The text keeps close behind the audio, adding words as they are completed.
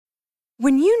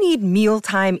When you need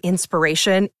mealtime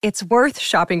inspiration, it's worth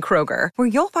shopping Kroger, where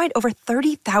you'll find over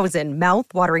 30,000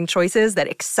 mouth-watering choices that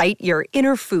excite your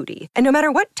inner foodie. And no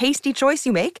matter what tasty choice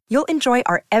you make, you'll enjoy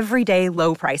our everyday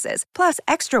low prices, plus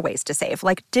extra ways to save,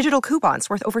 like digital coupons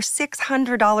worth over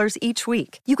 $600 each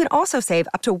week. You can also save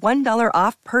up to $1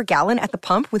 off per gallon at the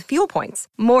pump with fuel points.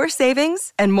 More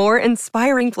savings and more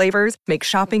inspiring flavors make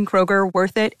shopping Kroger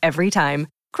worth it every time.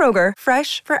 Kroger,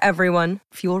 fresh for everyone.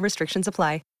 Fuel restrictions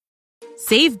apply.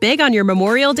 Save big on your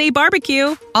Memorial Day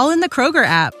barbecue, all in the Kroger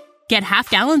app. Get half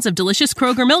gallons of delicious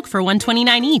Kroger milk for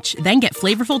 $1.29 each. Then get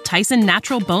flavorful Tyson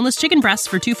natural boneless chicken breasts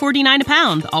for $2.49 a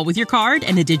pound, all with your card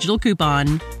and a digital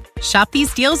coupon. Shop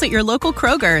these deals at your local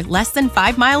Kroger, less than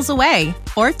 5 miles away.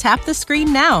 Or tap the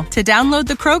screen now to download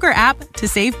the Kroger app to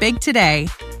save big today.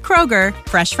 Kroger,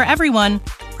 fresh for everyone.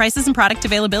 Prices and product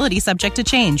availability subject to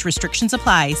change. Restrictions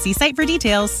apply. See site for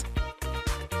details.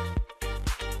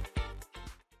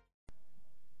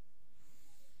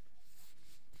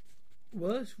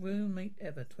 Worst roommate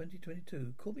ever,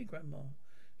 2022. Call me Grandma.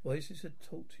 Voices that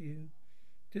talk to you.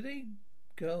 Do they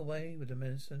go away with the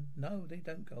medicine? No, they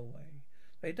don't go away.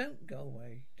 They don't go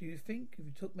away. Do you think if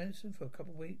you took medicine for a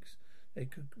couple of weeks, they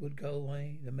would go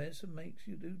away? The medicine makes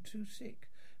you too sick.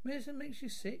 Medicine makes you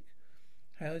sick?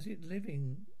 How is it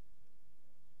living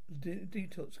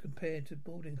detox compared to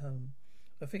boarding home?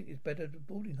 I think it's better than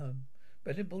boarding home.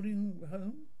 Better boarding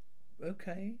home?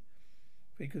 Okay.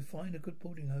 If we could find a good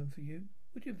boarding home for you,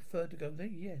 would you prefer to go there?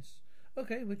 Yes.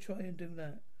 Okay, we'll try and do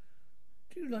that.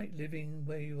 Do you like living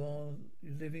where you're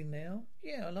living now?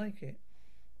 Yeah, I like it.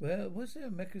 Well, was there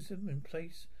a mechanism in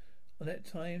place on that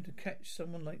time to catch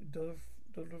someone like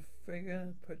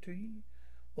Grandma.mp3?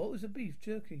 What was the beef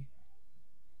jerky?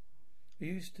 I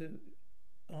used to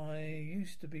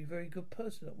be a very good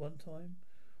person at one time.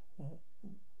 Well,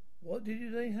 what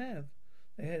did they have?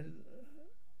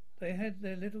 They had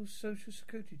their little social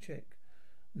security check,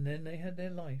 and then they had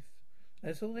their life.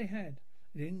 That's all they had.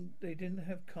 They didn't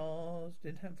have cars,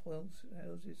 didn't have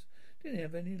houses, didn't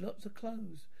have lots of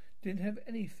clothes, didn't have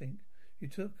anything. You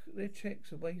took their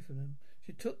checks away from them.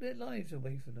 She took their lives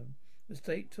away from them. The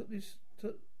state took this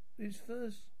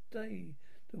first day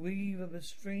to weave of a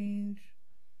strange.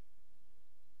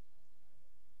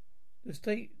 The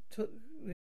state took.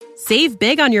 Save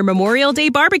big on your Memorial Day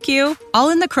barbecue, all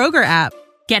in the Kroger app.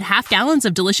 Get half gallons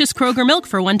of delicious Kroger milk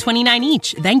for $1.29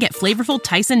 each. Then get flavorful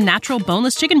Tyson natural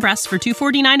boneless chicken breasts for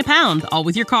 $2.49 a pound, all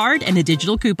with your card and a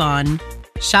digital coupon.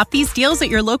 Shop these deals at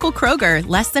your local Kroger,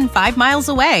 less than 5 miles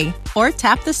away. Or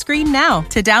tap the screen now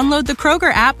to download the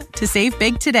Kroger app to save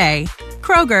big today.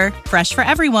 Kroger, fresh for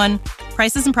everyone.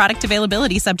 Prices and product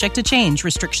availability subject to change.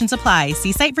 Restrictions apply.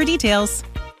 See site for details.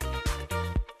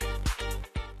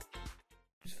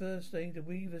 First day to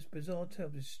weave this bizarre tale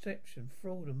of deception,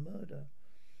 fraud, and murder.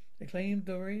 They claimed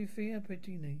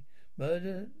Grandma.mp3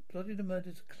 plotted a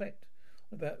murder to collect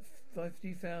about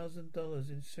 $50,000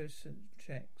 in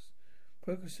checks.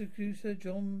 Prosecutor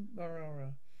John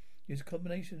Barara used a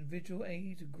combination of visual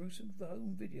aids and gruesome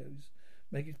home videos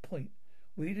to make his point.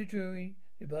 We, the jury,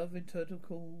 the above entitled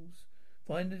calls,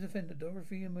 find the defendant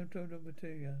Dorothy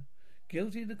Motoya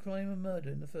guilty of the crime of murder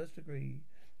in the first degree.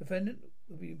 Defendant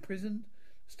will be imprisoned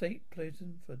state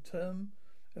prison for a term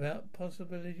without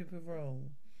possibility of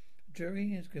parole. Jury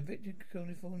has convicted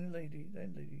California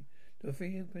landlady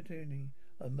Dorothy Motoya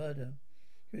of murder.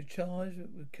 He was charged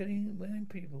with killing 9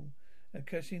 people and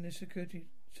cashing the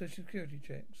social security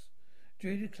checks.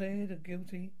 Jury declared her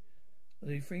guilty of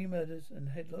the 3 murders and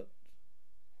deadlocked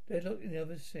in the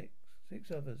other 6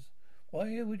 others. What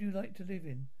area would you like to live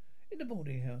in? In the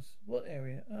boarding house. What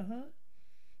area?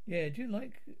 Yeah, do you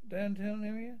like downtown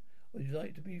area? Or would you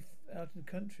like to be out in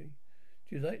the country?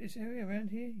 Do you like this area around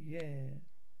here? Yeah.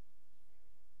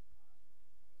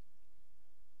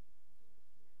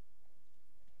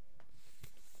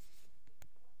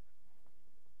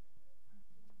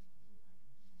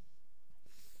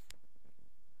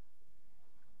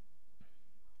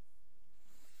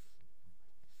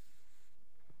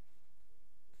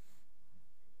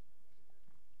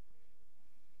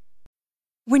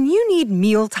 When you need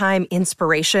mealtime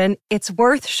inspiration, it's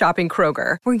worth shopping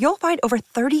Kroger, where you'll find over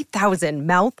 30,000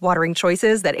 mouth-watering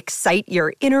choices that excite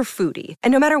your inner foodie.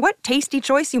 And no matter what tasty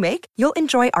choice you make, you'll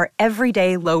enjoy our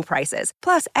everyday low prices,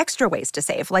 plus extra ways to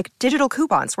save, like digital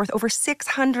coupons worth over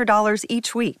 $600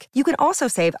 each week. You can also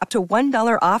save up to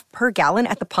 $1 off per gallon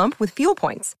at the pump with fuel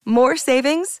points. More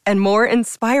savings and more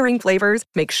inspiring flavors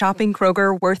make shopping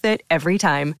Kroger worth it every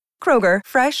time. Kroger,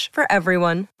 fresh for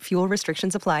everyone. Fuel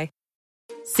restrictions apply.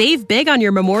 Save big on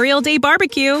your Memorial Day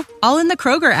barbecue, all in the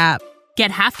Kroger app. Get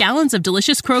half gallons of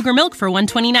delicious Kroger milk for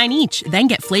 $1.29 each. Then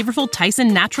get flavorful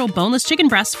Tyson natural boneless chicken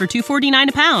breasts for $2.49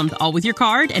 a pound, all with your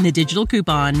card and a digital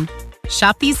coupon.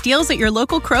 Shop these deals at your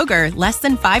local Kroger, less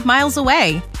than 5 miles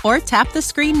away. Or tap the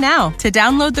screen now to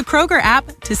download the Kroger app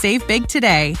to save big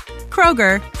today.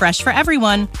 Kroger, fresh for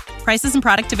everyone. Prices and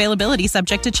product availability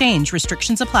subject to change.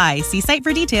 Restrictions apply. See site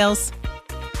for details.